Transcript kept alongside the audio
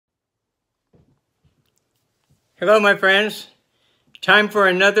Hello, my friends. Time for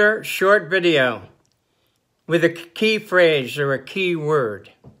another short video with a key phrase or a key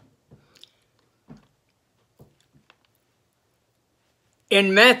word.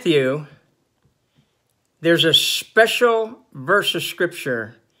 In Matthew, there's a special verse of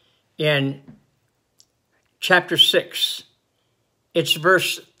scripture in chapter 6. It's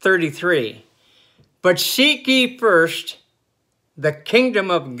verse 33. But seek ye first the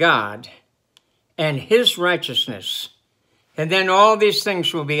kingdom of God and his righteousness, and then all these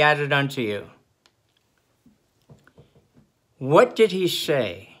things will be added unto you. What did he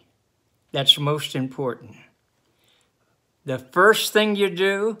say that's most important? The first thing you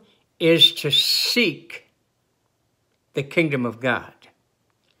do is to seek the kingdom of God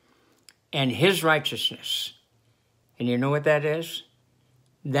and his righteousness. And you know what that is?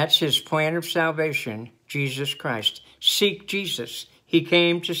 That's his plan of salvation, Jesus Christ. Seek Jesus. He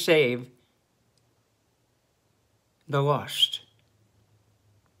came to save the lost.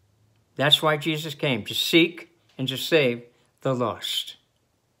 That's why Jesus came, to seek and to save the lost.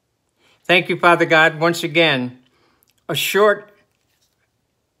 Thank you, Father God. Once again, a short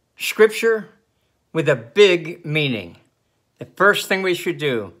scripture with a big meaning. The first thing we should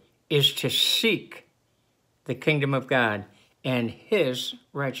do is to seek the kingdom of God and his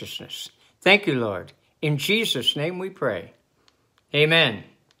righteousness. Thank you, Lord. In Jesus' name we pray. Amen.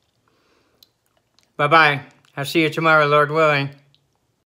 Bye-bye. I'll see you tomorrow, Lord willing.